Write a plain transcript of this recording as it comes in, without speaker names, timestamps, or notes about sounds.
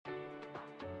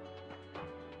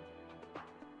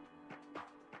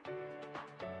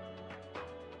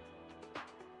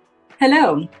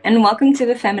Hello, and welcome to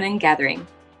the Feminine Gathering,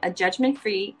 a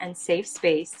judgment-free and safe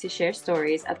space to share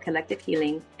stories of collective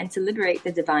healing and to liberate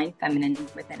the divine feminine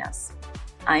within us.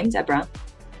 I'm Deborah.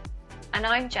 And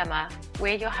I'm Gemma.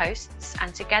 We're your hosts,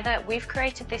 and together we've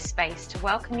created this space to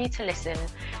welcome you to listen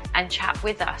and chat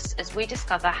with us as we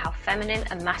discover how feminine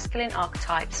and masculine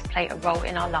archetypes play a role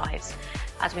in our lives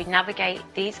as we navigate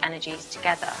these energies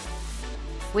together.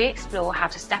 We explore how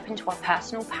to step into our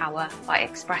personal power by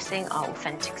expressing our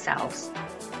authentic selves.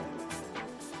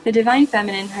 The divine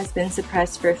feminine has been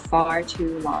suppressed for far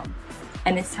too long,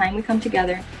 and it's time we come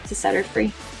together to set her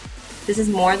free. This is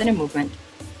more than a movement.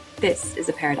 This is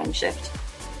a paradigm shift.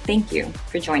 Thank you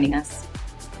for joining us.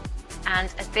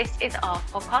 And as this is our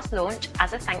podcast launch,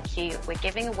 as a thank you, we're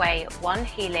giving away one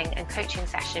healing and coaching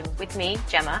session with me,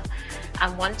 Gemma,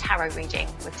 and one tarot reading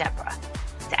with Deborah.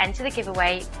 To enter the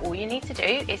giveaway, all you need to do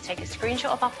is take a screenshot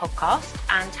of our podcast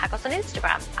and tag us on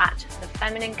Instagram at The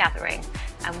Feminine Gathering,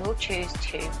 and we'll choose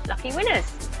 2 lucky winners.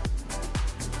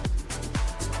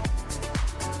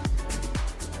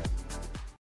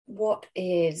 What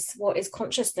is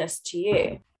consciousness to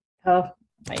you? Oh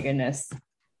my goodness.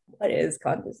 What is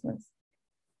consciousness?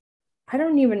 I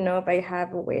don't even know if I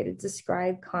have a way to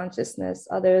describe consciousness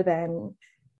other than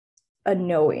a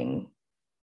knowing.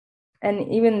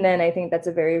 And even then, I think that's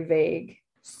a very vague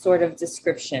sort of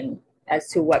description as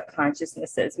to what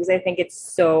consciousness is, because I think it's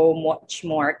so much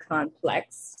more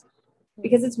complex,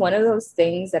 because it's one of those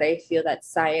things that I feel that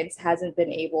science hasn't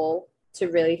been able to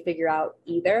really figure out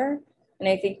either. And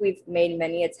I think we've made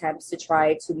many attempts to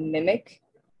try to mimic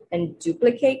and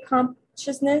duplicate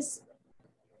consciousness,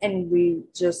 and we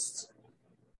just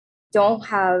don't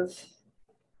have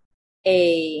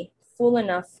a full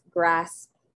enough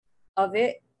grasp of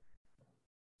it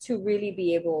to really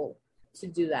be able to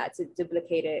do that, to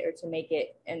duplicate it or to make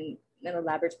it in a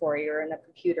laboratory or in a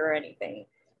computer or anything.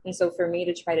 And so for me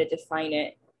to try to define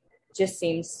it just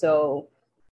seems so,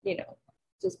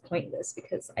 just pointless,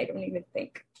 because I don't even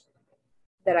think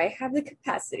that I have the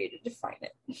capacity to define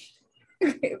it.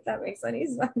 If that makes any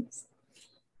sense.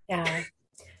 Yeah.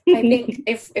 I think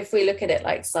if we look at it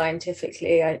like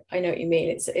scientifically, I know what you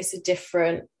mean. It's a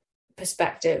different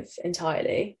perspective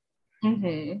entirely.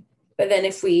 Mm-hmm. But then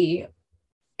if we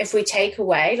take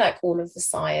away like all of the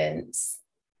science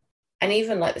and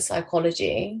even like the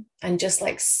psychology and just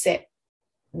like sit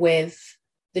with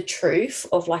the truth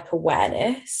of like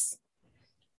awareness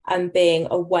and being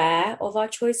aware of our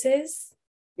choices.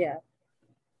 Yeah.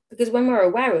 Because when we're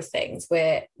aware of things,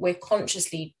 we're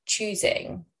consciously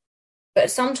choosing, but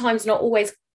sometimes not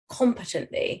always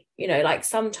competently, like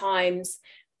sometimes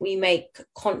we make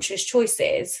conscious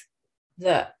choices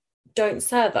that don't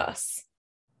serve us.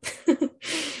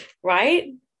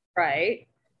 Right?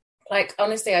 Like,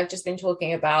 honestly, I've just been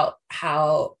talking about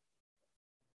how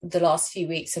the last few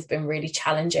weeks have been really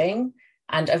challenging,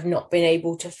 and I've not been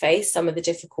able to face some of the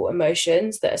difficult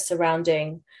emotions that are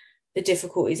surrounding the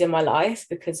difficulties in my life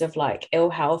because of like ill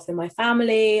health in my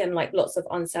family and like lots of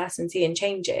uncertainty and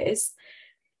changes.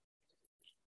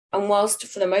 And whilst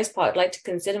for the most part I'd like to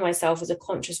consider myself as a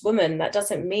conscious woman, that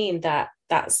doesn't mean that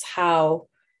that's how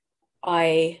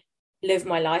I live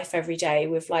my life every day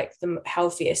with like the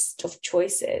healthiest of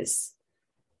choices,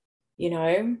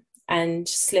 and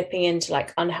slipping into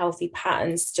like unhealthy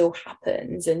patterns still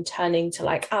happens, and turning to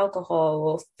like alcohol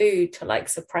or food to like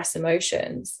suppress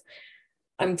emotions.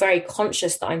 I'm very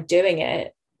conscious that I'm doing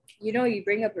it. You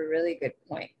bring up a really good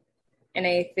point. And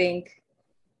I think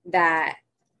that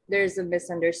there's a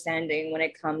misunderstanding when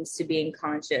it comes to being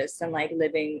conscious and like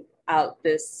living out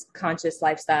this conscious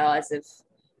lifestyle as if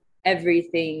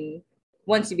everything,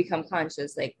 once you become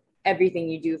conscious, like everything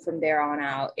you do from there on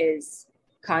out is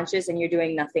conscious and you're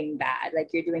doing nothing bad. Like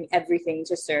you're doing everything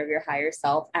to serve your higher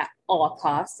self at all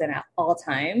costs and at all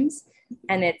times.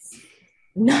 And it's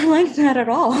not like that at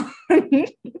all.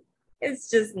 It's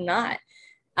just not.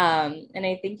 And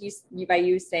I think you by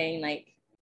you saying like,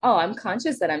 oh, I'm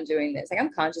conscious that I'm doing this. Like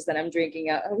I'm conscious that I'm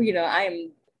drinking. I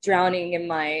am drowning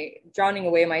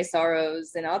away my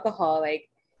sorrows in alcohol. Like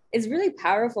it's really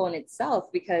powerful in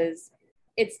itself, because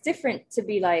it's different to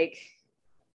be like,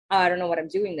 oh, I don't know what I'm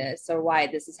doing this or why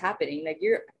this is happening. Like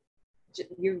you're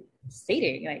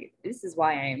stating like, this is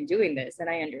why I am doing this and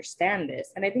I understand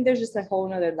this. And I think there's just a whole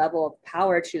nother level of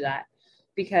power to that,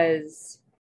 because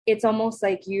it's almost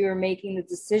like you're making the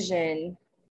decision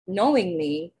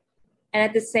knowingly. And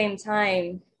at the same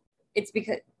time, it's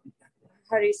because,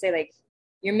 how do you say, like,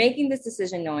 you're making this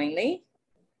decision knowingly,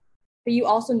 but you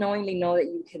also knowingly know that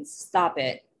you can stop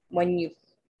it when you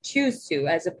choose to,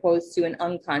 as opposed to an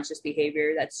unconscious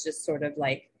behavior that's just sort of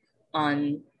like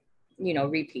on,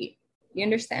 repeat. You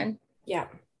understand? Yeah.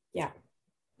 Yeah.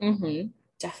 Mm-hmm.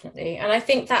 Definitely. And I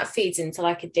think that feeds into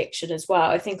like addiction as well.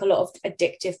 I think a lot of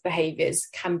addictive behaviors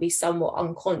can be somewhat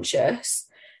unconscious.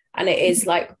 And it is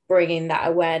like bringing that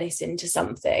awareness into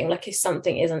something. Like if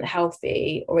something isn't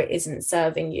healthy or it isn't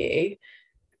serving you,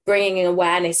 bringing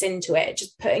awareness into it,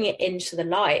 just putting it into the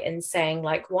light and saying,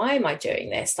 like, why am I doing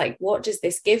this? Like, what does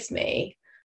this give me?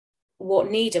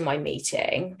 What need am I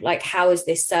meeting? Like, how is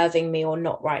this serving me or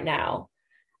not right now?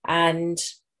 And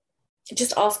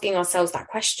just asking ourselves that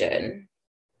question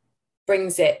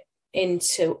brings it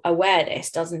into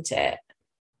awareness, doesn't it?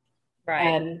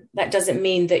 Right. That doesn't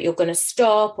mean that you're going to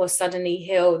stop or suddenly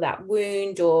heal that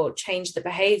wound or change the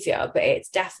behavior, but it's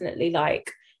definitely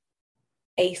like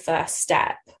a first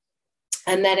step.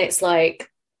 And then it's like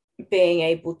being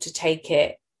able to take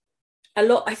it a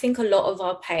lot. I think a lot of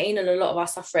our pain and a lot of our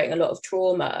suffering, a lot of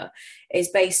trauma is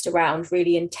based around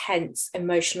really intense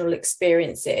emotional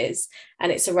experiences.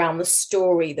 And it's around the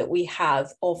story that we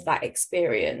have of that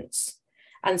experience.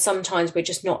 And sometimes we're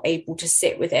just not able to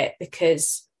sit with it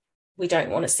because we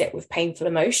don't want to sit with painful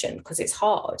emotion because it's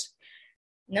hard.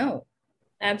 No,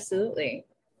 absolutely.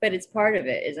 But it's part of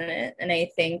it, isn't it? And I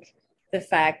think the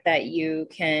fact that you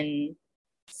can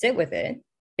sit with it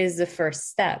is the first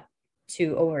step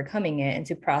to overcoming it and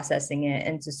to processing it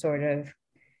and to sort of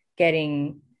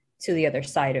getting to the other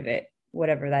side of it,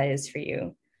 whatever that is for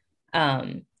you.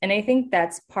 And I think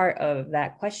that's part of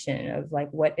that question of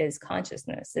like, what is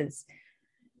consciousness? It's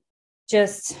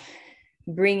just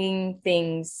bringing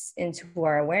things into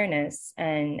our awareness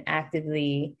and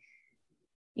actively,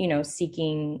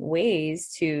 seeking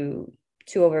ways to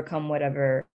overcome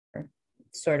whatever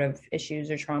sort of issues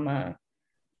or trauma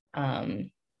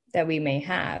that we may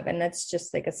have. And that's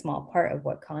just like a small part of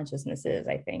what consciousness is.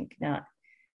 I think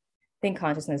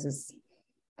consciousness is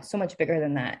so much bigger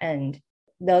than that. And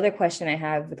the other question I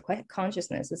have with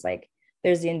consciousness is like,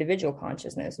 there's the individual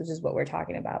consciousness, which is what we're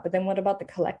talking about. But then what about the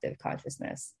collective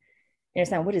consciousness? You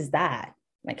understand, what is that?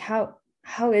 Like, how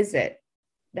is it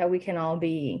that we can all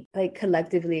be like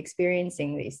collectively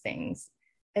experiencing these things?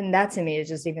 And that to me is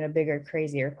just even a bigger,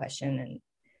 crazier question. And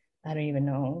I don't even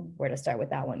know where to start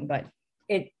with that one, but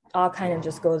it all kind of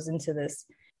just goes into this,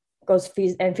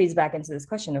 feeds back into this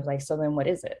question of like, so then what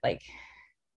is it? Like,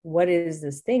 what is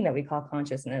this thing that we call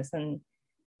consciousness?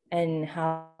 And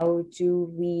how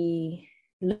do we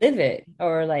live it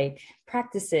or like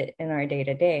practice it in our day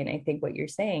to day? And I think what you're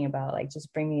saying about like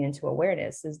just bringing into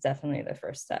awareness is definitely the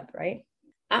first step, right?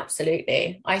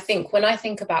 Absolutely. I think when I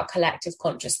think about collective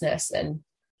consciousness and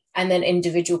then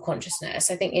individual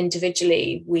consciousness, I think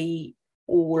individually we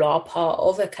all are part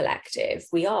of a collective.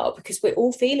 We are, because we're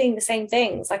all feeling the same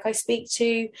things. Like I speak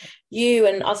to you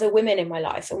and other women in my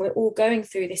life, and we're all going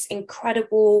through this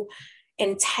incredible,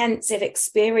 intensive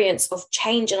experience of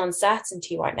change and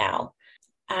uncertainty right now.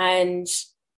 And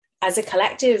as a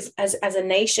collective, as a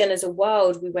nation, as a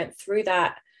world, we went through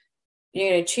that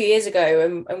 2 years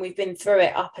ago, and we've been through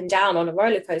it up and down on a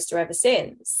roller coaster ever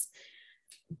since.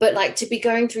 But like to be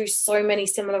going through so many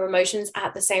similar emotions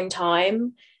at the same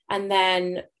time, and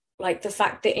then like the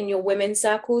fact that in your women's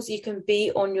circles you can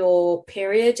be on your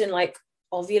period and like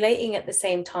ovulating at the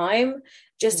same time,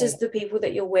 just as the people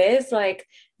that you're with, like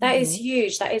that is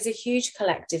huge. That is a huge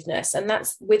collectiveness, and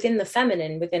that's within the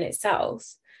feminine within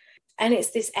itself. And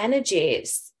it's this energy,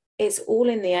 it's all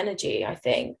in the energy, I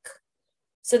think.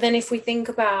 So then if we think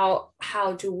about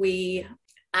how do we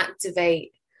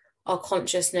activate our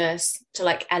consciousness to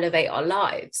like elevate our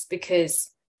lives,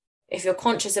 because if you're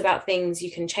conscious about things,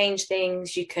 you can change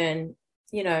things, you can,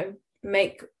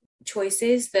 make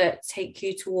choices that take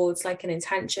you towards like an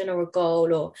intention or a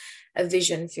goal or a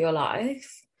vision for your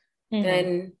life.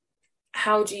 Then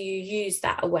how do you use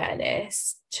that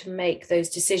awareness to make those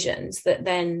decisions that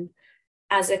then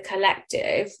as a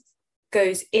collective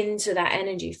goes into that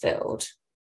energy field?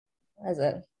 That's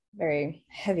a very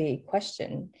heavy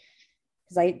question,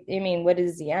 because I mean, what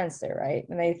is the answer, right?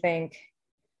 And I think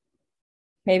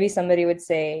maybe somebody would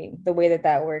say the way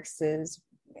that works is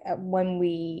when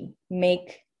we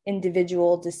make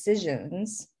individual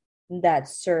decisions that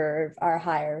serve our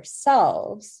higher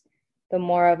selves, the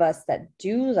more of us that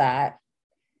do that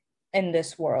in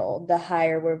this world, the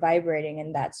higher we're vibrating,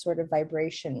 and that sort of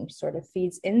vibration sort of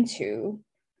feeds into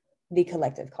the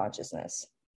collective consciousness,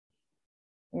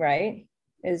 right?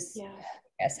 Is I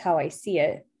guess how I see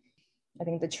it. I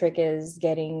think the trick is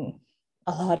getting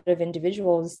a lot of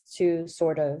individuals to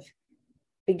sort of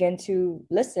begin to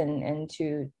listen and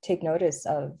to take notice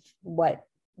of what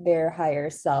their higher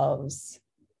selves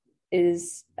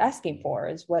is asking for,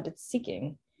 is what it's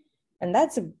seeking. And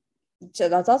that's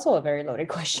also a very loaded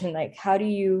question. Like, how do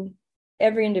you,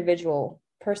 every individual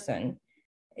person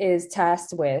is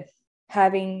tasked with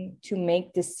having to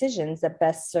make decisions that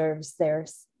best serves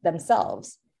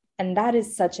themselves. And that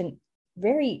is such a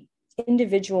very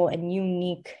individual and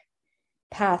unique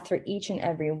path for each and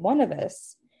every one of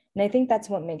us. And I think that's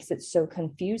what makes it so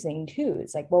confusing too.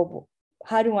 It's like, well,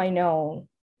 how do I know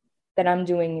that I'm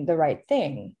doing the right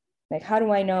thing? Like, how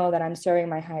do I know that I'm serving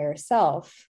my higher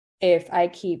self if I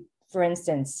keep, for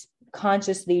instance,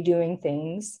 consciously doing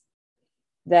things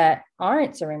that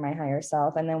aren't serving my higher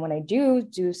self? And then when I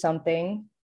do something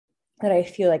that I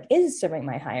feel like is serving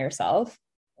my higher self,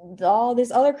 all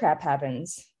this other crap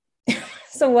happens.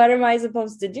 So what am I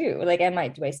supposed to do? Like,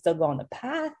 do I still go on the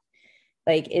path?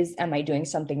 Like, am I doing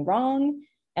something wrong?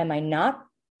 Am I not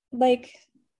like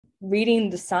reading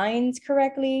the signs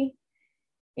correctly?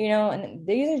 And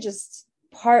these are just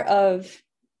part of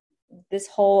this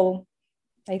whole,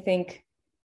 I think,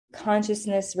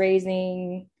 consciousness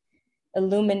raising,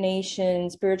 illumination,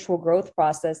 spiritual growth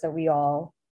process that we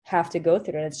all have to go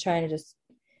through. And it's trying to just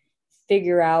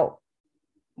figure out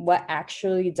what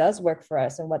actually does work for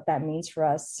us and what that means for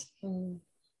us on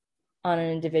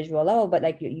an individual level. But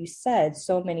like you said,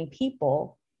 so many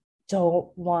people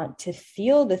don't want to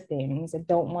feel the things and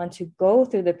don't want to go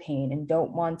through the pain and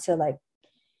don't want to like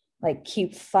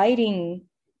keep fighting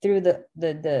through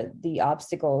the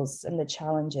obstacles and the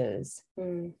challenges.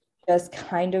 Just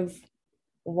kind of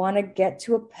want to get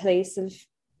to a place of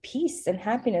peace and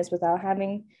happiness without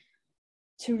having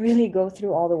to really go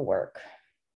through all the work.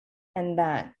 And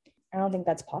that, I don't think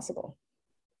that's possible.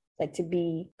 Like, to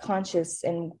be conscious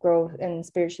and grow and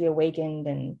spiritually awakened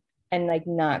and like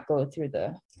not go through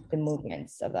the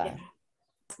movements of that. Yeah.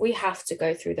 We have to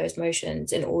go through those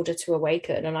motions in order to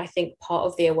awaken. And I think part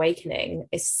of the awakening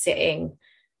is sitting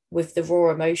with the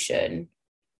raw emotion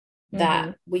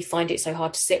that we find it so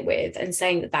hard to sit with, and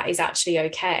saying that is actually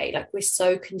okay. Like, we're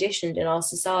so conditioned in our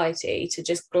society to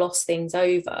just gloss things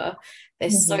over.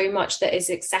 There's so much that is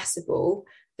accessible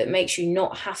that makes you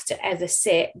not have to ever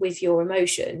sit with your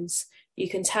emotions. You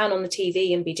can turn on the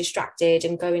TV and be distracted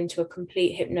and go into a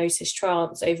complete hypnosis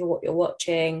trance over what you're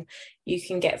watching. You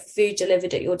can get food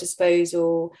delivered at your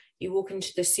disposal. You walk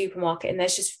into the supermarket and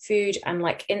there's just food and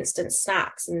like instant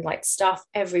snacks and like stuff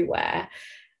everywhere.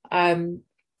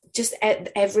 Just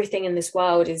everything in this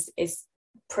world is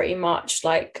pretty much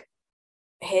like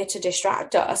here to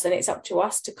distract us, and it's up to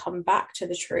us to come back to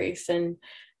the truth and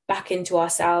back into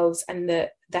ourselves and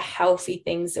the healthy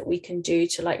things that we can do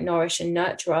to like nourish and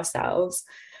nurture ourselves.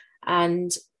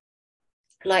 And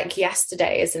like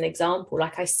yesterday, as an example,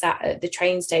 like I sat at the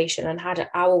train station and had an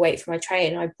hour wait for my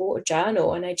train. I brought a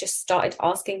journal and I just started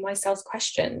asking myself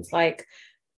questions like,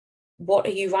 what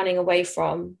are you running away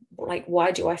from? Like,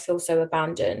 why do I feel so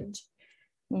abandoned?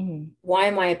 Why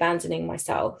am I abandoning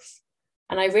myself?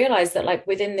 And I realized that like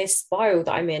within this spiral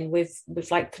that I'm in with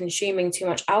like consuming too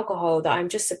much alcohol, that I'm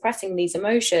just suppressing these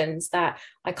emotions that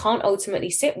I can't ultimately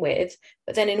sit with.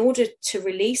 But then in order to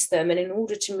release them and in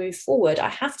order to move forward, I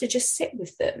have to just sit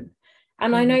with them.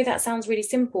 And I know that sounds really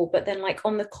simple, but then like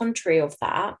on the contrary of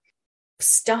that,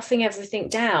 stuffing everything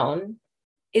down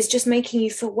is just making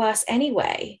you feel worse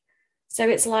anyway. So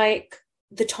it's like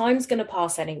the time's going to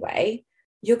pass anyway.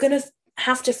 You're going to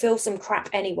have to feel some crap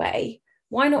anyway.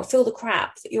 Why not feel the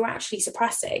crap that you're actually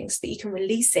suppressing so that you can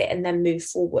release it and then move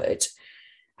forward?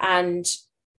 And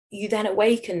you then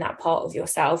awaken that part of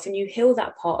yourself and you heal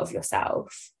that part of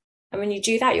yourself. And when you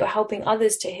do that, you're helping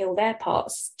others to heal their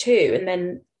parts too. And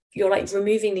then you're like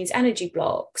removing these energy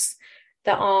blocks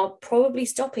that are probably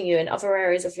stopping you in other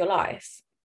areas of your life.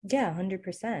 Yeah,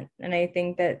 100%. And I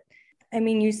think that, I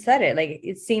mean, you said it, like,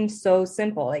 it seems so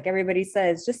simple. Like everybody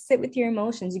says, just sit with your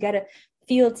emotions. You got to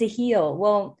feel to heal.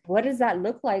 Well, what does that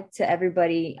look like to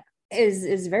everybody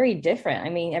is very different. I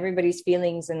mean, everybody's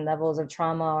feelings and levels of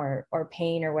trauma or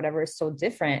pain or whatever is so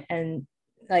different. And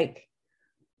like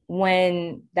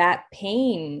when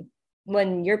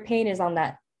your pain is on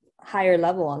that higher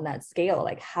level on that scale,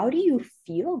 like how do you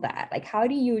feel that? Like how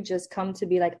do you just come to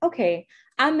be like, okay,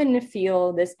 I'm going to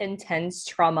feel this intense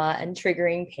trauma and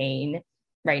triggering pain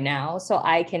right now so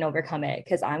I can overcome it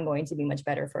because I'm going to be much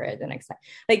better for it the next time.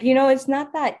 Like, it's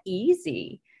not that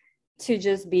easy to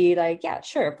just be like, yeah,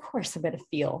 sure, of course I'm going to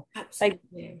feel.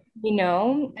 Absolutely.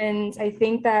 Like, and I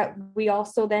think that we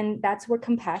also then, that's where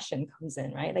compassion comes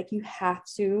in, right? Like you have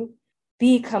to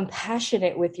be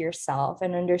compassionate with yourself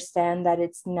and understand that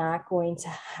it's not going to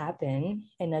happen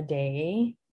in a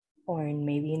day or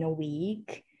maybe in a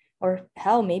week or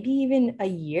hell, maybe even a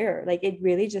year. Like it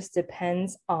really just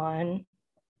depends on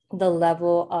the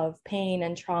level of pain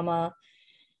and trauma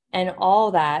and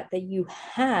all that you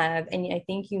have. And I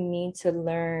think you need to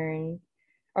learn,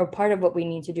 or part of what we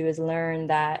need to do is learn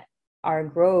that our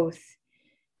growth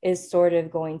is sort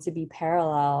of going to be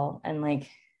parallel and like,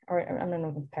 or I don't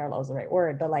know if parallel is the right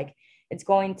word, but like it's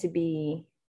going to need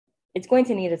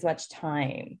as much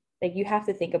time. Like you have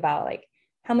to think about like,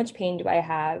 how much pain do I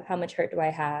have? How much hurt do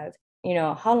I have? You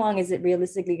know, how long is it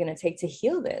realistically going to take to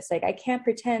heal this? Like I can't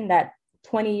pretend that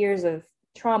 20 years of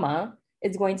trauma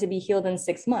is going to be healed in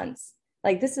 6 months.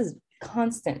 Like this is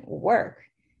constant work.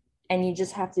 And you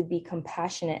just have to be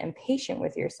compassionate and patient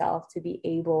with yourself to be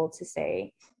able to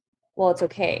say, well, it's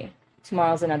okay.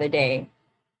 Tomorrow's another day.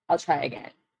 I'll try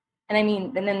again. And I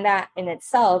mean, and then that in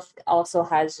itself also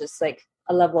has just like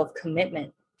a level of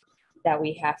commitment that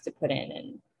we have to put in.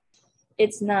 And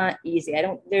it's not easy.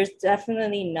 There's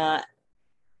definitely not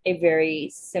a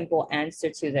very simple answer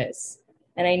to this.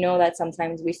 And I know that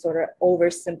sometimes we sort of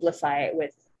oversimplify it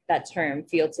with that term,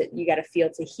 you got to feel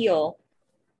to heal.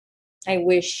 I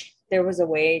wish there was a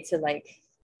way to like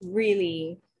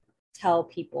really tell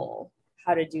people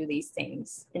how to do these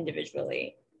things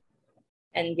individually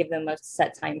and give them a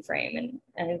set time frame.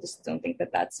 And I just don't think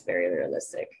that that's very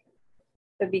realistic.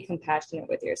 But be compassionate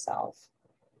with yourself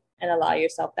and allow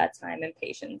yourself that time and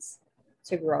patience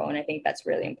to grow. And I think that's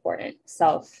really important.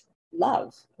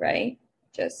 Self-love, right?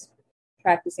 Just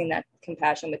practicing that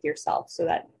compassion with yourself so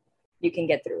that you can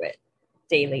get through it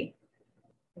daily.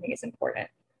 I think it's important.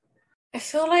 I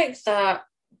feel like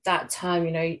that term,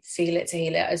 you know, feel it to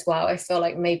heal it as well. I feel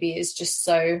like maybe it's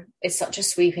such a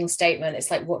sweeping statement.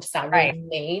 It's like, what does that really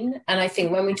mean? And I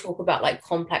think when we talk about like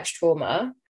complex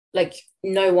trauma, like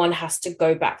no one has to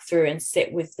go back through and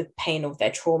sit with the pain of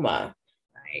their trauma.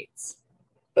 Right.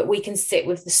 But we can sit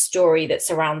with the story that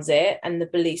surrounds it and the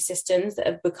belief systems that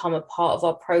have become a part of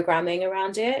our programming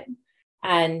around it.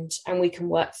 And we can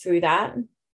work through that.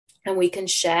 And we can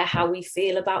share how we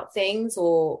feel about things,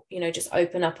 or, you know, just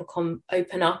open up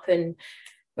and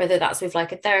whether that's with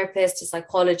like a therapist, a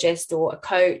psychologist, or a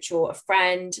coach, or a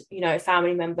friend, you know, a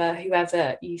family member,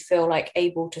 whoever you feel like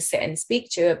able to sit and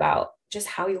speak to about just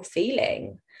how you're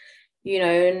feeling, you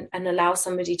know, and allow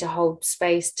somebody to hold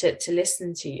space to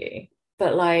listen to you.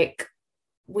 But like,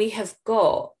 we have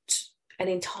got an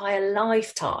entire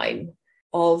lifetime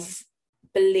of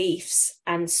beliefs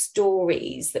and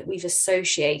stories that we've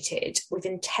associated with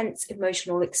intense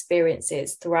emotional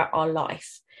experiences throughout our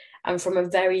life, and from a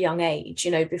very young age,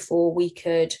 you know, before we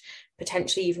could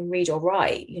potentially even read or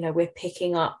write, you know, we're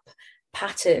picking up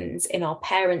patterns in our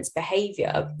parents'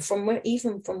 behavior from when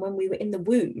we were in the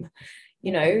womb,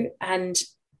 you know, and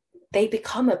they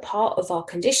become a part of our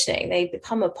conditioning, they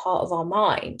become a part of our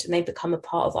mind, and they become a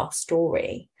part of our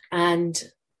story. And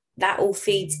that all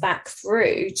feeds back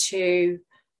through to,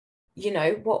 you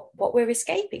know, what we're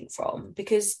escaping from,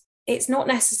 because it's not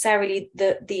necessarily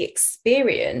the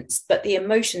experience, but the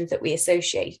emotions that we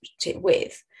associate it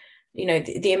with, you know,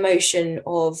 the emotion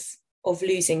of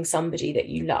losing somebody that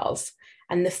you love,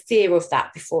 and the fear of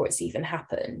that before it's even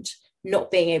happened,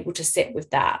 not being able to sit with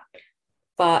that,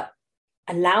 but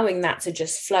allowing that to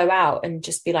just flow out and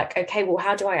just be like, okay, well,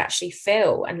 how do I actually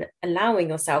feel? And allowing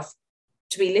yourself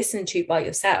to be listened to by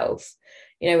yourself,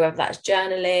 you know, whether that's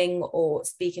journaling or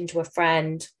speaking to a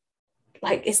friend.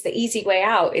 Like, it's the easy way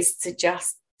out is to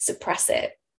just suppress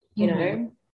it, you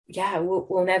know. Yeah,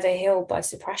 we'll never heal by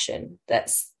suppression.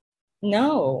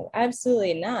 No,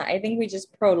 absolutely not. I think we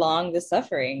just prolong the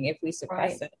suffering if we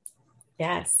suppress it.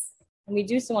 Yes. And we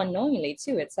do so unknowingly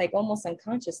too. It's like almost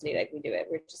unconsciously, like we do it.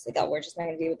 We're just like, oh, we're just not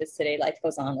gonna deal with this today. Life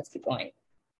goes on, let's keep going.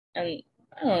 And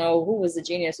I don't know who was the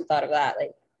genius who thought of that.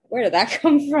 Like, where did that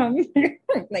come from?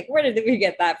 Like, where did we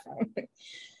get that from?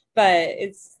 But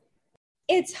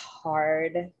it's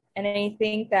hard. And I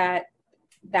think that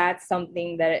that's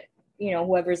something that, you know,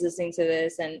 whoever's listening to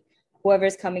this and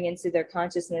whoever's coming into their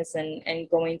consciousness and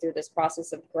going through this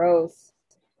process of growth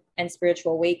and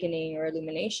spiritual awakening or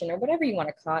illumination or whatever you want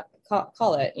to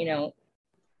call it, you know,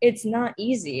 it's not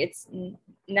easy. It's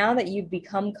now that you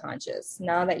become conscious,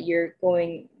 now that you're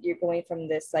going from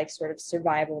this like sort of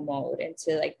survival mode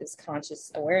into like this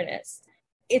conscious awareness,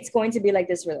 it's going to be like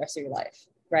this for the rest of your life,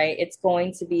 right? It's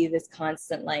going to be this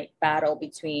constant like battle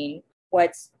between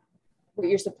what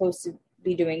you're supposed to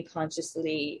be doing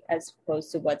consciously as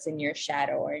opposed to what's in your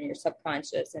shadow or in your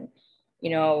subconscious. And,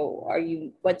 you know,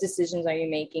 what decisions are you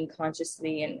making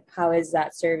consciously, and how is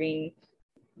that serving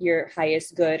your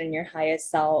highest good and your highest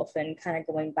self, and kind of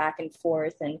going back and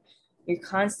forth. And you're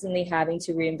constantly having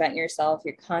to reinvent yourself.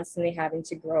 You're constantly having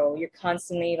to grow. You're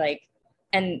constantly like,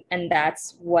 and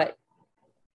that's what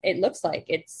it looks like.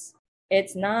 It's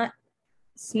not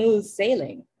smooth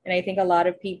sailing. And I think a lot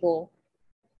of people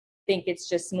think it's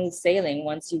just smooth sailing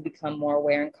once you become more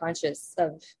aware and conscious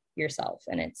of yourself.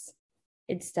 And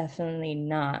it's definitely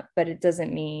not, but it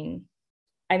doesn't mean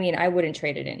I mean, I wouldn't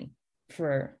trade it in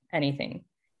for anything.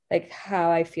 Like how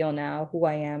I feel now, who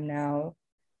I am now,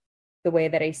 the way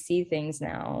that I see things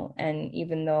now. And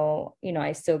even though, you know,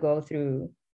 I still go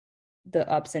through the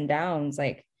ups and downs,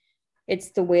 like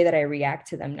it's the way that I react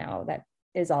to them now that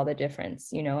is all the difference,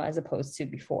 you know, as opposed to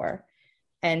before.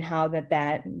 And how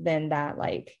that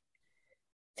like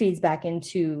feeds back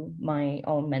into my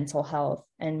own mental health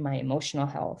and my emotional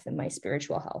health and my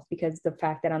spiritual health, because the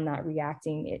fact that I'm not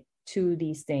reacting it to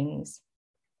these things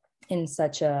in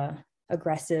such a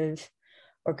aggressive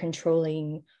or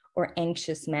controlling or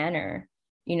anxious manner,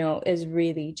 you know, is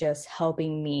really just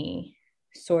helping me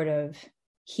sort of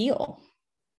heal.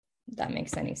 If that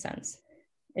makes any sense.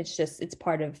 It's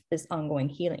part of this ongoing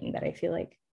healing that I feel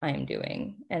like I am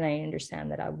doing, and I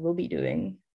understand that I will be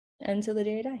doing until the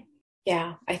day I die.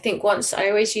 Yeah, I think once, I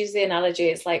always use the analogy,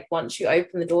 it's like once you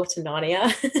open the door to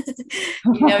Narnia,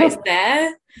 you know it's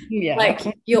there. Yeah. Like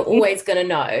you're always going to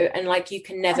know, and like you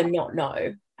can never not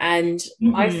know. And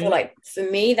I feel like for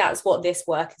me, that's what this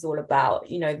work is all about.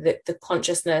 You know, the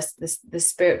consciousness, the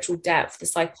spiritual depth, the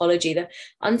psychology, the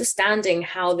understanding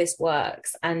how this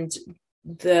works, and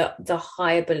the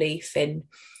higher belief in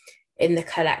the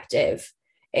collective.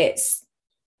 It's,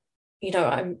 you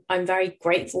know, I'm very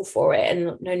grateful for it.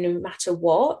 And no matter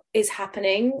what is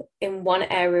happening in one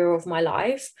area of my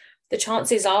life, the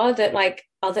chances are that like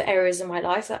other areas of my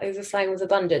life are overflowing with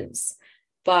abundance.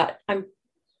 But I'm,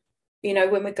 you know,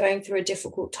 when we're going through a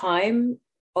difficult time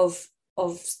of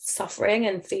suffering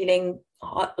and feeling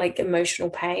like emotional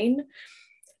pain,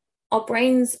 our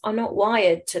brains are not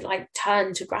wired to like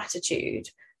turn to gratitude,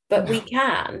 but we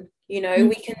can, you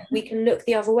know, we can look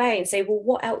the other way and say, well,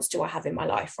 what else do I have in my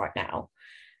life right now?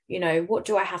 You know, what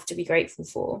do I have to be grateful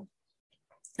for?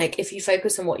 Like if you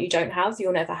focus on what you don't have,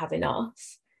 you'll never have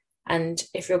enough. And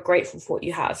if you're grateful for what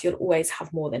you have, you'll always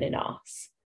have more than enough.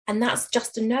 And that's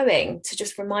just a knowing, to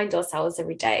just remind ourselves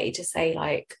every day to say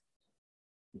like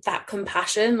that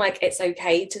compassion, like it's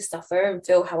okay to suffer and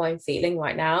feel how I'm feeling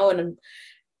right now,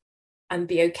 and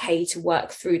be okay to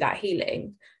work through that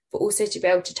healing, but also to be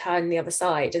able to turn the other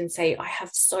side and say, I have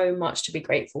so much to be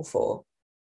grateful for.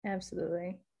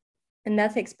 Absolutely. And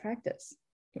that takes practice,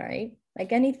 right?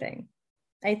 Like anything.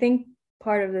 I think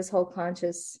part of this whole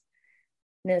consciousness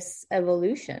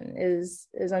evolution is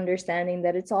understanding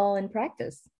that it's all in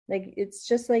practice. Like it's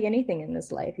just like anything in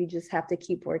this life. You just have to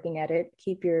keep working at it,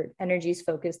 keep your energies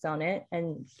focused on it,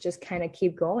 and just kind of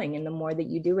keep going. And the more that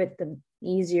you do it, the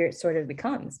easier it sort of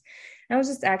becomes. And I was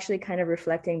just actually kind of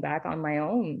reflecting back on my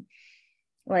own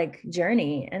like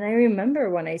journey. And I remember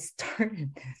when I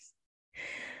started this,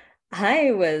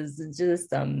 I was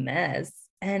just a mess.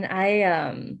 And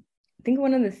I think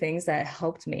one of the things that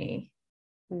helped me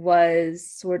was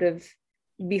sort of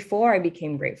before I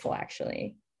became grateful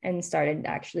actually, and started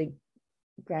actually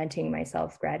granting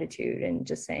myself gratitude and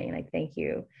just saying like, thank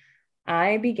you.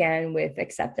 I began with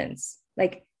acceptance,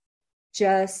 like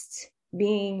just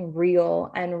being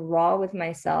real and raw with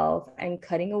myself and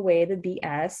cutting away the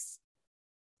BS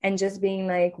and just being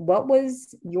like, what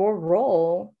was your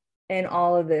role in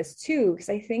all of this too? Because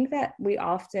I think that we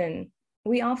often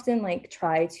like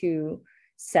try to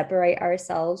separate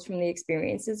ourselves from the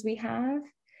experiences we have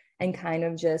and kind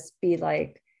of just be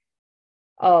like,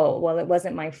 oh, well, it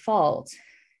wasn't my fault.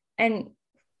 And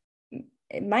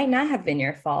it might not have been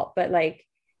your fault, but like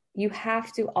you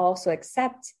have to also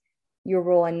accept your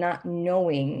role in not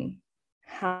knowing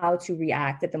how to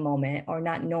react at the moment, or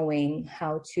not knowing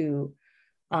how to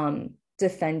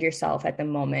defend yourself at the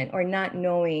moment, or not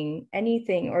knowing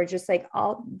anything, or just like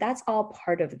all that's all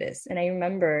part of this. And I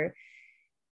remember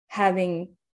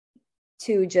having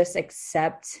to just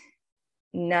accept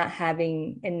not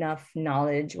having enough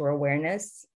knowledge or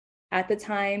awareness at the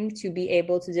time to be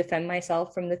able to defend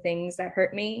myself from the things that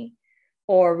hurt me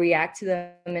or react to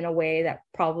them in a way that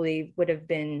probably would have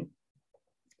been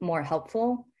more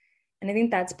helpful. And I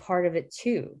think that's part of it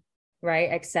too,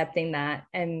 right? Accepting that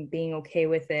and being okay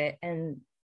with it, and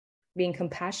being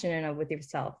compassionate with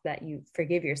yourself, that you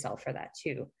forgive yourself for that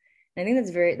too. And I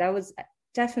think that was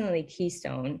definitely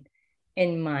keystone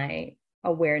in my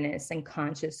awareness and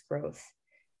conscious growth.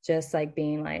 Just like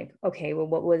being like, okay, well,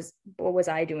 what was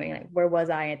I doing? Like, where was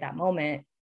I at that moment?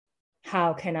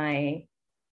 How can I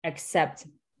accept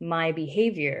my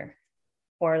behavior,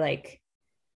 or like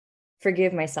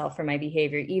forgive myself for my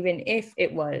behavior, even if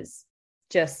it was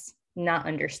just not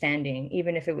understanding,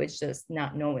 even if it was just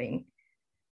not knowing.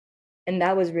 And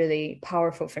that was really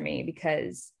powerful for me,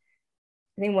 because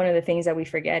I think one of the things that we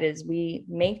forget is we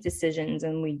make decisions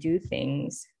and we do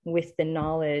things with the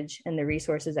knowledge and the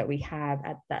resources that we have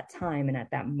at that time and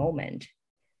at that moment.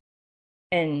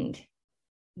 And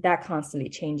that constantly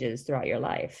changes throughout your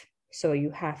life. So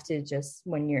you have to just,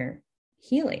 when you're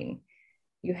healing,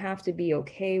 you have to be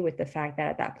okay with the fact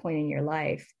that at that point in your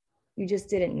life, you just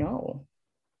didn't know,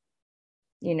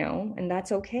 and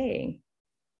that's okay.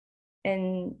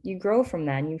 And you grow from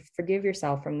that and you forgive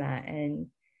yourself from that. And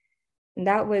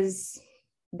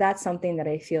that's something that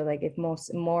I feel like if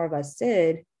more of us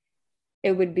did,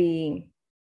 it would be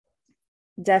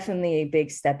definitely a big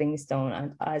stepping stone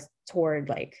on us toward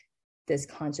like this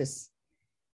consciousness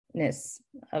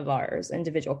of ours,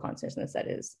 individual consciousness, that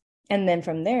is. And then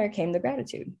from there came the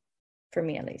gratitude, for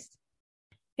me at least.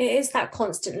 It is that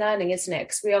constant learning, isn't it?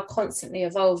 Because we are constantly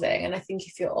evolving. And I think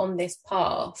if you're on this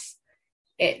path,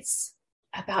 it's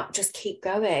about just keep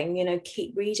going,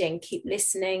 keep reading, keep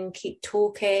listening, keep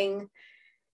talking.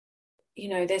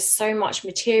 There's so much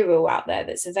material out there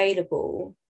that's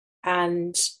available,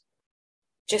 and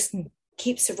just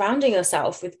keep surrounding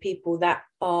yourself with people that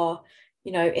are,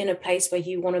 in a place where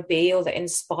you want to be, or that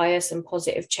inspire some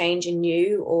positive change in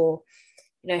you, or,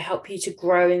 help you to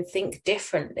grow and think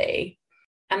differently.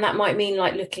 And that might mean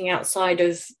like looking outside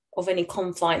of any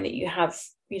confine that you have,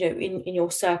 in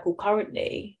your circle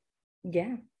currently.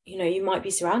 Yeah. You might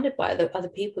be surrounded by other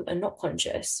people that are not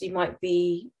conscious. You might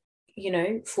be,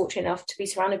 fortunate enough to be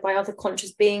surrounded by other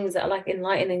conscious beings that are like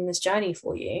enlightening this journey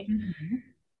for you. Mm-hmm.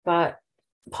 But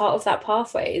part of that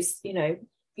pathway is,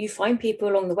 you find people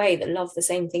along the way that love the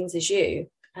same things as you.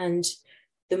 And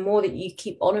the more that you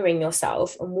keep honoring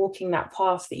yourself and walking that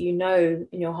path that in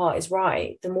your heart is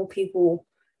right, the more people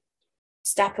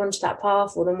step onto that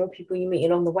path, or the more people you meet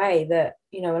along the way that,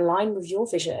 align with your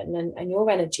vision and your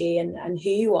energy and who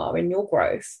you are and your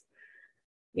growth.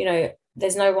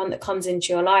 There's no one that comes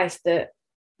into your life that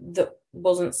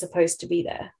wasn't supposed to be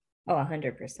there. Oh,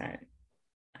 100%.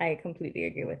 I completely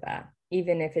agree with that.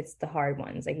 Even if it's the hard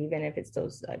ones, like even if it's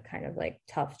those kind of like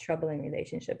tough, troubling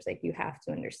relationships, like you have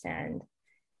to understand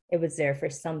it was there for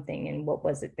something. And what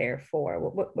was it there for?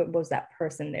 What was that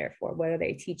person there for? What are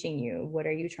they teaching you? What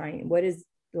is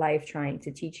life trying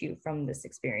to teach you from this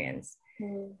experience?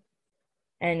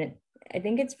 And I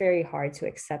think it's very hard to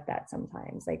accept that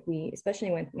sometimes, like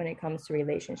especially when it comes to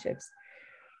relationships,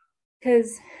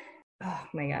 because, oh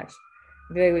my gosh,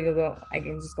 I feel like I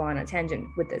can just go on a tangent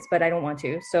with this, but I don't want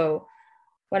to. So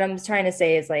what I'm trying to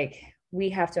say is like, we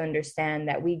have to understand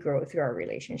that we grow through our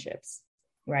relationships,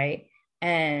 right?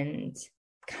 And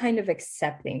kind of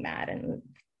accepting that and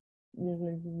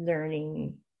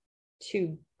learning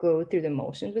to go through the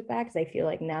motions with that. Because I feel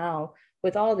like now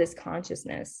with all this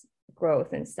consciousness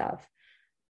growth and stuff,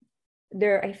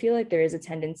 I feel like there is a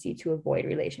tendency to avoid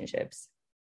relationships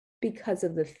because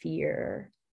of the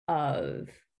fear of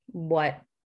what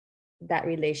that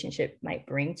relationship might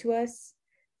bring to us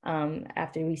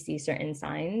after we see certain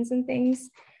signs and things.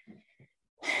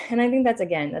 And I think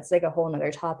that's like a whole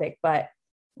nother topic, but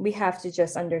we have to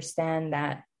just understand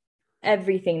that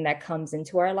everything that comes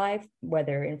into our life,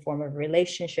 whether in form of a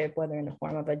relationship, whether in the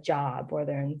form of a job,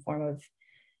 whether in the form of,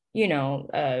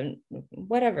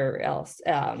 whatever else,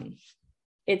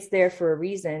 it's there for a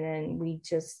reason. And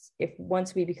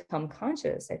once we become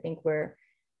conscious, I think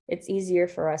it's easier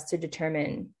for us to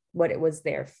determine what it was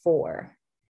there for,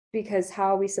 because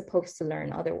how are we supposed to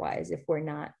learn otherwise if we're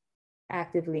not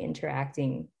actively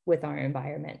interacting with our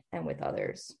environment and with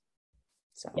others?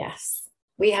 So yes,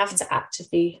 we have to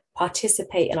actively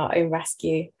participate in our own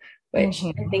rescue, which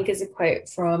I think is a quote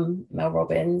from Mel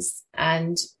Robbins.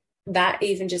 And that,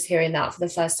 even just hearing that for the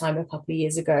first time a couple of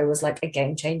years ago, was like a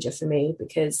game changer for me,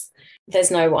 because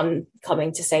there's no one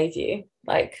coming to save you.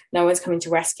 Like no one's coming to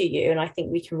rescue you. And I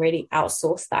think we can really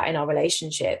outsource that in our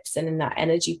relationships and in that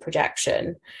energy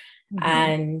projection.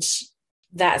 And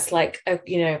that's like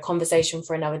a conversation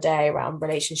for another day around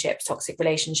relationships, toxic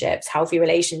relationships, healthy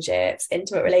relationships,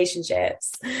 intimate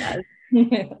relationships.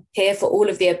 Here for all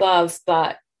of the above,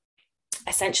 but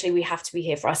essentially we have to be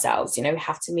here for ourselves. We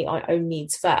have to meet our own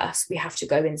needs first. We have to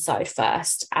go inside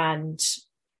first and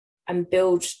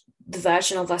build the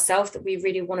version of ourselves that we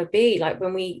really want to be. Like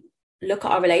when we look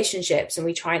at our relationships and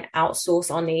we try and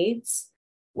outsource our needs,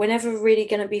 we're never really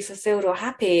going to be fulfilled or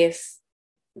happy if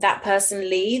that person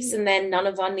leaves and then none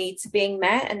of our needs are being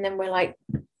met, and then we're like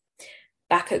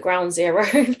back at ground zero.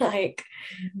 Like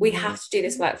we have to do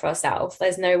this work for ourselves.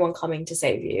 There's no one coming to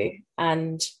save you.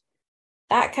 And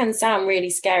that can sound really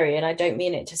scary, and I don't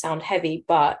mean it to sound heavy,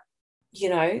 but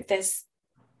there's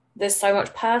so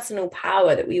much personal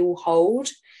power that we all hold,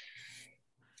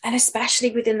 and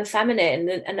especially within the feminine,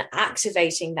 and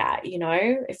activating that.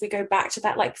 If we go back to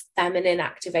that like feminine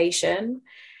activation,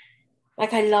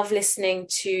 like I love listening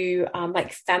to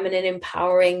like feminine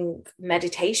empowering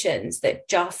meditations that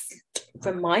just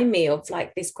remind me of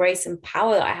like this grace and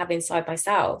power that I have inside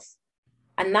myself.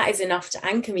 And that is enough to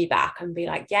anchor me back and be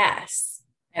like, yes,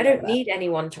 I don't need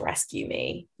anyone to rescue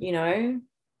me. You know,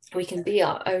 we can be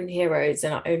our own heroes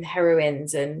and our own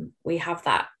heroines, and we have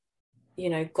that,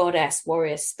 you know, goddess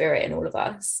warrior spirit in all of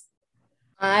us.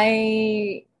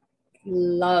 I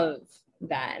love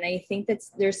that. And I think that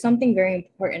there's something very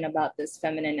important about this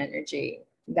feminine energy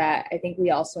that I think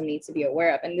we also need to be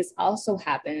aware of. And this also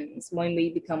happens when we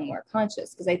become more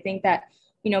conscious, because I think that,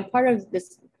 you know, part of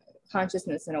this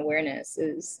consciousness and awareness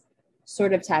is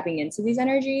sort of tapping into these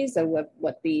energies of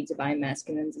what the divine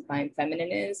masculine and divine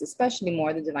feminine is, especially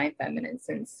more the divine feminine,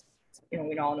 since, you know,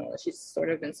 we all know that she's sort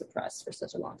of been suppressed for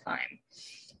such a long time.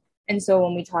 And so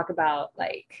when we talk about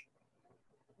like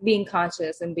being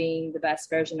conscious and being the best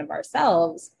version of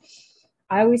ourselves,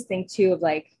 I always think too of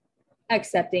like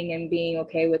accepting and being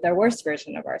okay with our worst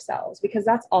version of ourselves, because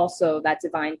that's also that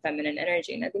divine feminine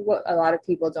energy. And I think what a lot of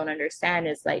people don't understand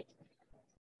is like,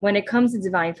 when it comes to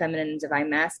divine feminine and divine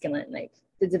masculine, like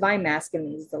the divine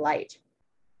masculine is the light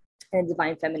and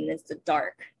divine feminine is the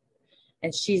dark.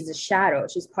 And she's the shadow.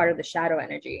 She's part of the shadow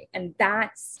energy. And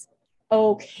that's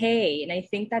okay. And I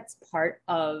think that's part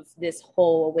of this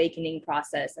whole awakening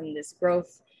process and this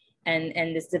growth and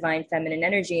this divine feminine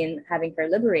energy, and having her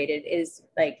liberated is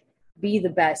like, be the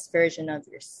best version of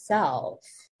yourself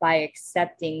by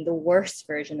accepting the worst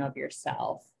version of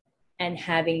yourself and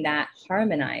having that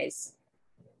harmonize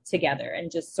together,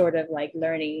 and just sort of like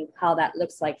learning how that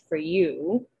looks like for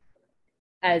you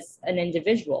as an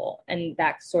individual, and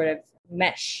that sort of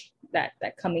mesh, that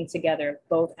coming together of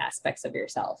both aspects of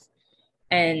yourself,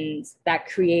 and that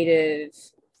creative,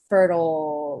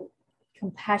 fertile,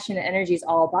 compassionate energy is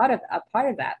all about a part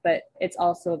of that. But it's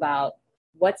also about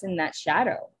what's in that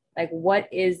shadow, like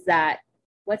what's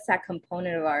that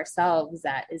component of ourselves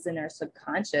that is in our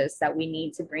subconscious that we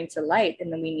need to bring to light,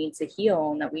 and then we need to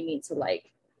heal, and that we need to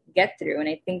like get through. And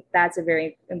I think that's a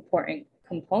very important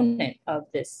component of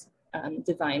this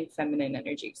divine feminine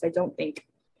energy, because I don't think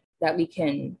that we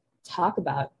can talk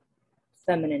about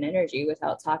feminine energy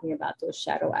without talking about those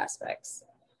shadow aspects,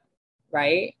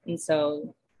 right? And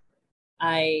so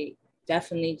I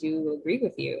definitely do agree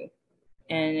with you,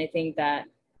 and I think that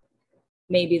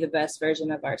maybe the best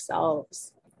version of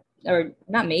ourselves, or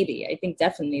not maybe, I think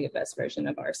definitely the best version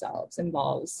of ourselves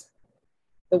involves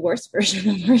the worst version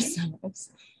of ourselves,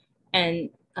 and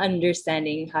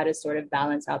understanding how to sort of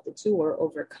balance out the two, or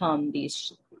overcome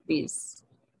these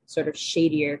sort of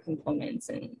shadier components,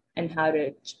 and how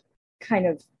to kind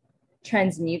of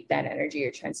transmute that energy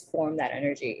or transform that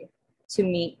energy to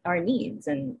meet our needs,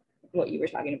 and what you were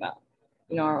talking about,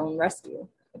 you know, our own rescue,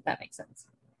 if that makes sense.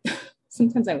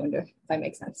 Sometimes I wonder if that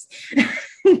makes sense.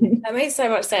 That makes so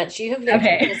much sense. You have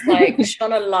literally just like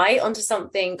shone a light onto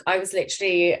something I was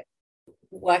literally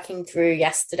working through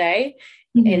yesterday,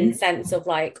 in the sense of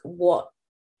like what,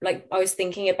 like I was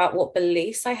thinking about what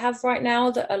beliefs I have right now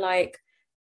that are like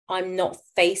I'm not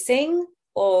facing,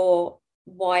 or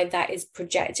why that is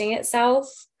projecting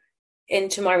itself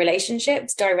into my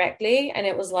relationships directly. And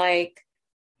it was like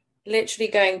literally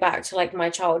going back to like my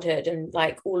childhood, and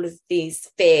like all of these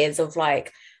fears of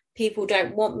like people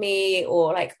don't want me,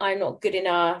 or like I'm not good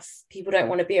enough, people don't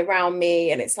want to be around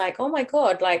me. And it's like, oh my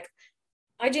God, like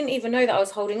I didn't even know that I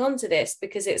was holding on to this,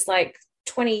 because it's like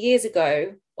 20 years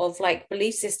ago of like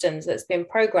belief systems that's been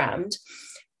programmed,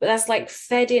 but that's like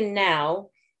fed in now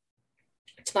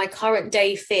to my current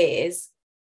day fears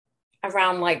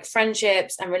around like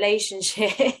friendships and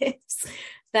relationships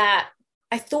that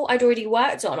I thought I'd already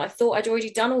worked on. I thought I'd already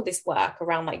done all this work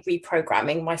around like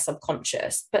reprogramming my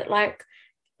subconscious. But like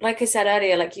I said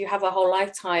earlier, like you have a whole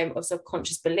lifetime of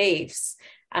subconscious beliefs.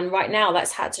 And right now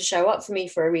that's had to show up for me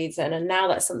for a reason. And now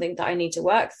that's something that I need to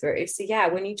work through. So yeah,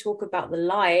 when you talk about the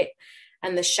light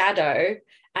and the shadow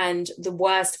and the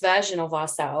worst version of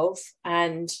ourselves,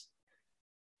 and,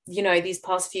 you know, these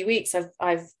past few weeks,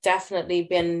 I've definitely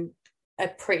been a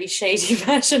pretty shady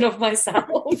version of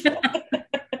myself.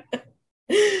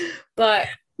 But,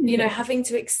 you know, having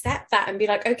to accept that and be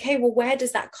like, okay, well, where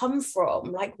does that come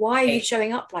from? Like, why are you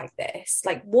showing up like this?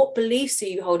 Like, what beliefs are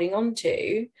you holding on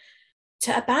to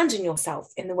abandon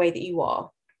yourself in the way that you are?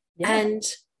 Yeah. And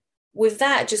with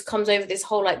that just comes over this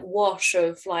whole like wash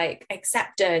of like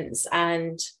acceptance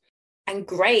and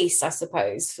grace, I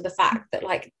suppose, for the fact that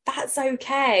like that's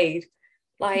okay.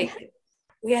 Like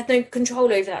we had no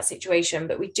control over that situation,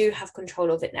 but we do have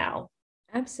control of it now.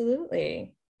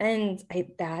 Absolutely. And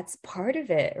that's part of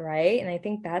it, right? And I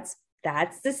think that's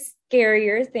that's the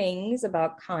scarier things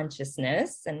about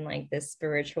consciousness and like this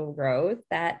spiritual growth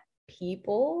that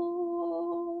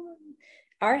people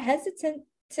are hesitant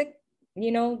to,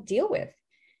 deal with.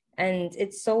 And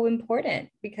it's so important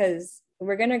because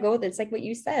we're going to go, it's like what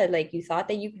you said, like you thought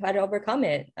that you had overcome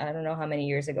it, I don't know how many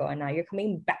years ago, and now you're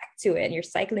coming back to it and you're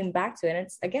cycling back to it. And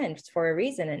it's, again, it's for a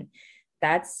reason. And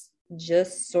that's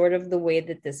just sort of the way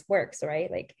that this works, right?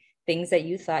 Like things that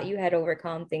you thought you had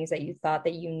overcome, things that you thought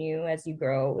that you knew, as you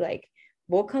grow, like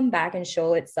will come back and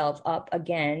show itself up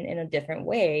again in a different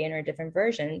way, in a different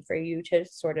version, for you to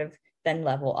sort of then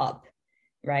level up,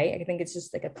 right? I think it's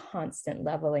just like a constant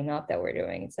leveling up that we're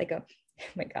doing. It's like oh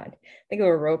my God, think of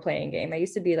a role-playing game. I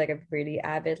used to be like a really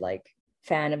avid like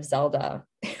fan of Zelda.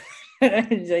 I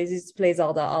used to play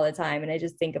Zelda all the time, and I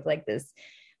just think of like this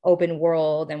open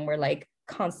world, and we're like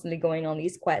constantly going on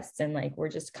these quests, and like we're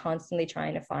just constantly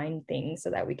trying to find things so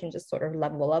that we can just sort of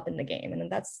level up in the game.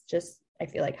 And that's just, I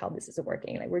feel like, how this is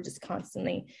working. Like we're just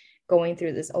constantly going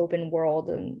through this open world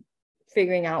and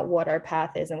figuring out what our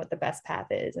path is and what the best path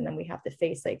is, and then we have to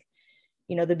face like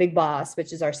the big boss,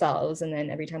 which is ourselves, and then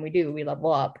every time we do, we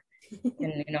level up.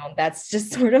 And that's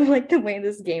just sort of like the way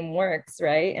this game works,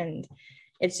 right? And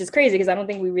it's just crazy because I don't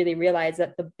think we really realize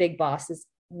that the big boss is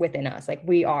within us. Like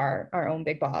we are our own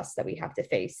big boss that we have to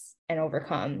face and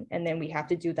overcome, and then we have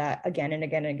to do that again and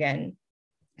again and again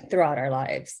throughout our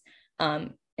lives,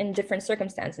 in different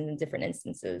circumstances, in different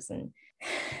instances. And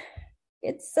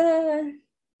it's a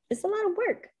lot of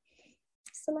work.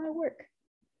 It's a lot of work.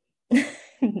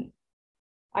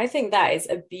 I think that is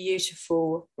a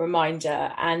beautiful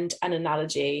reminder and an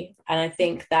analogy. And I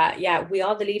think that, yeah, we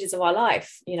are the leaders of our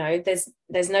life.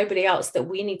 There's nobody else that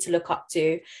we need to look up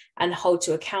to and hold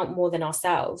to account more than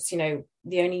ourselves. The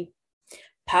only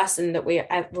person that we're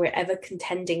ever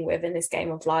contending with in this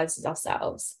game of lives is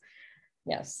ourselves.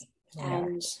 Yes.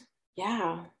 And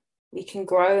yeah, we can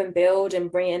grow and build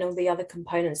and bring in all the other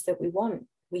components that we want.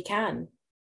 We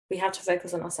have to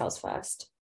focus on ourselves first.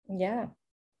 Yeah.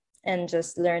 And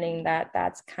just learning that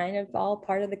that's kind of all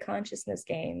part of the consciousness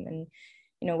game. And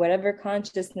whatever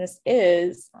consciousness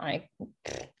is, I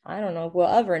don't know if we'll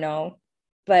ever know,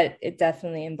 but it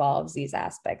definitely involves these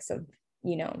aspects of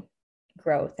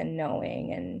growth and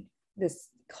knowing, and this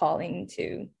calling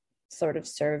to sort of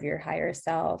serve your higher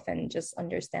self, and just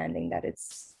understanding that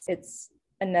it's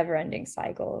a never-ending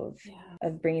cycle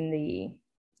of bringing the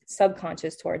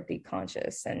subconscious toward the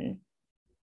conscious, and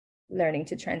learning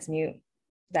to transmute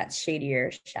that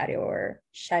shadowier,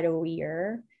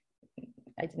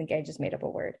 I think I just made up a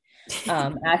word,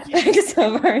 aspects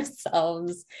of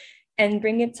ourselves, and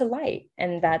bring it to light.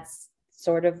 And that's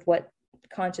sort of what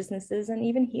consciousness is, and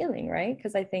even healing, right?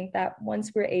 Because I think that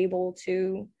once we're able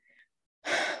to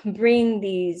bring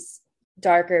these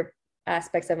darker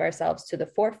aspects of ourselves to the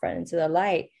forefront and to the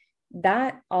light,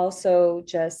 that also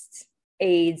just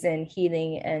aids in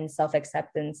healing and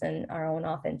self-acceptance and our own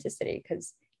authenticity,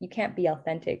 because you can't be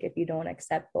authentic if you don't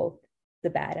accept both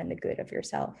the bad and the good of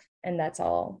yourself. And that's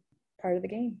all part of the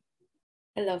game.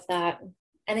 I love that.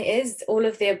 And it is all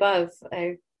of the above.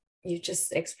 You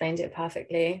just explained it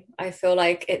perfectly. I feel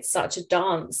like it's such a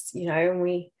dance, and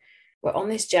we're on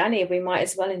this journey. We might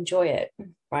as well enjoy it,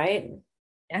 right?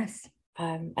 Yes.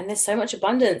 And there's so much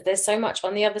abundance. There's so much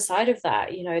on the other side of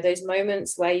that. Those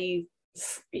moments where you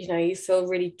feel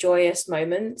really joyous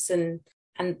moments, and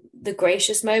the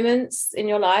gracious moments in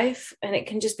your life, and it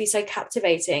can just be so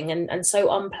captivating and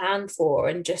so unplanned for,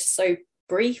 and just so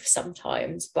brief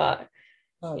sometimes. But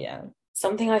oh yeah,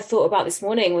 something I thought about this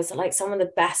morning was like some of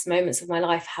the best moments of my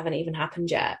life haven't even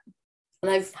happened yet.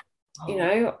 And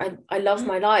I love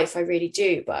my life, I really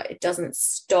do, but it doesn't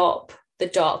stop the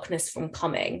darkness from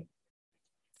coming.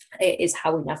 It is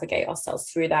how we navigate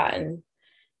ourselves through that, and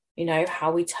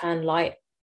how we turn light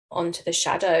onto the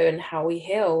shadow, and how we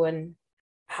heal, and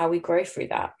how we grow through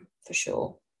that, for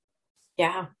sure.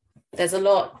 Yeah, there's a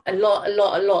lot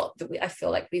that I feel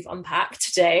like we've unpacked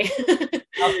today.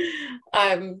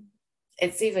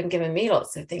 It's even given me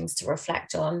lots of things to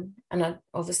reflect on, and I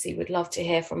obviously would love to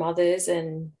hear from others,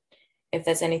 and if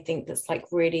there's anything that's like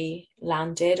really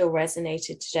landed or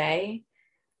resonated today.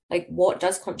 Like, what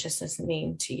does consciousness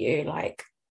mean to you? Like,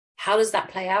 how does that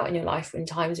play out in your life when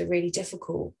times are really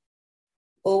difficult,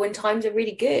 or when times are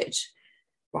really good,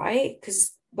 right?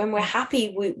 Because when we're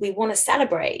happy, we want to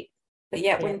celebrate, but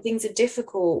yet when things are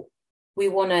difficult, we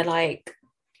want to like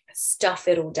stuff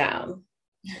it all down.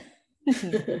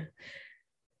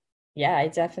 Yeah, I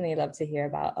definitely love to hear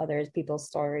about other people's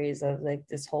stories of like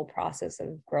this whole process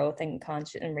of growth and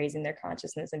and raising their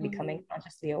consciousness and becoming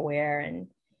consciously aware, and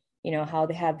how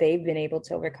they've been able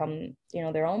to overcome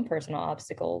their own personal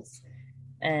obstacles.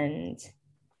 and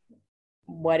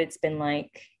what it's been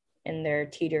like in their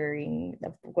teetering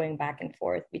of going back and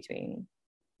forth between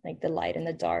like the light and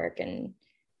the dark, and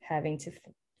having to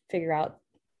figure out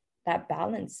that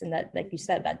balance and that, like you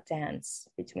said, that dance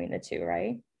between the two,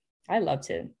 right? I love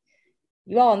to,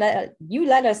 you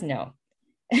let us know.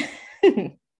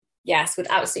 Yes, would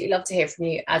absolutely love to hear from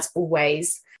you as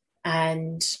always.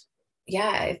 And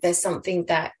yeah, if there's something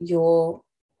that you're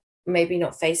maybe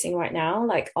not facing right now,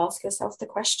 like ask yourself the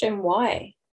question,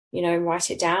 why? You know,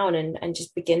 write it down and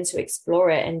just begin to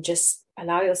explore it, and just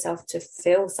allow yourself to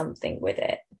feel something with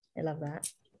it. I love that.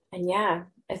 And yeah,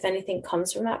 if anything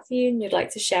comes from that for you and you'd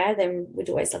like to share, then we'd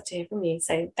always love to hear from you.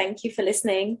 So thank you for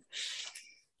listening.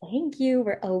 Thank you.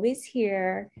 We're always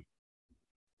here.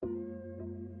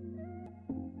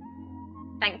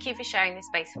 Thank you for sharing this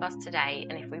space with us today.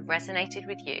 And if we've resonated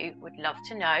with you, we'd love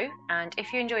to know. And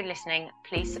if you enjoyed listening,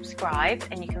 please subscribe,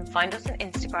 and you can find us on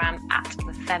Instagram at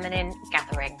The Feminine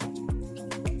Gathering.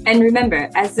 And remember,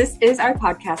 as this is our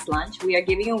podcast launch, we are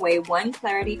giving away 1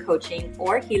 clarity coaching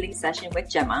or healing session with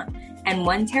Gemma and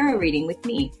 1 tarot reading with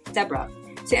me, Deborah.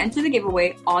 To enter the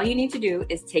giveaway, all you need to do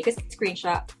is take a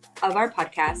screenshot of our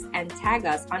podcast and tag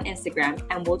us on Instagram,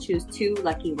 and we'll choose 2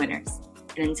 lucky winners.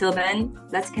 And until then,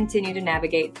 let's continue to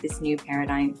navigate this new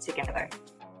paradigm together.